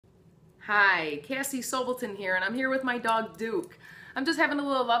Hi, Cassie Sobelton here, and I'm here with my dog Duke. I'm just having a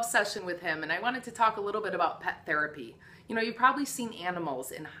little love session with him, and I wanted to talk a little bit about pet therapy. You know, you've probably seen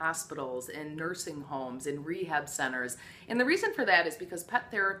animals in hospitals, in nursing homes, in rehab centers, and the reason for that is because pet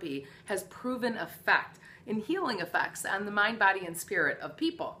therapy has proven effect in healing effects on the mind, body, and spirit of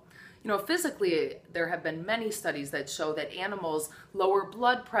people. You know, physically, there have been many studies that show that animals lower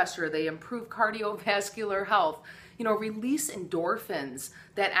blood pressure, they improve cardiovascular health, you know, release endorphins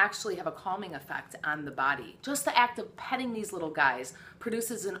that actually have a calming effect on the body. Just the act of petting these little guys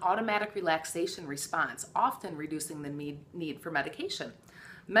produces an automatic relaxation response, often reducing the need for medication.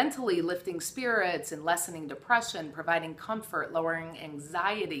 Mentally lifting spirits and lessening depression, providing comfort, lowering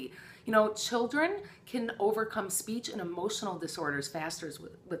anxiety. You know, children can overcome speech and emotional disorders faster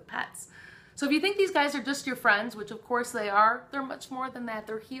with pets. So if you think these guys are just your friends, which of course they are, they're much more than that.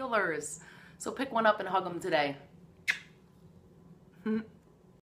 They're healers. So pick one up and hug them today.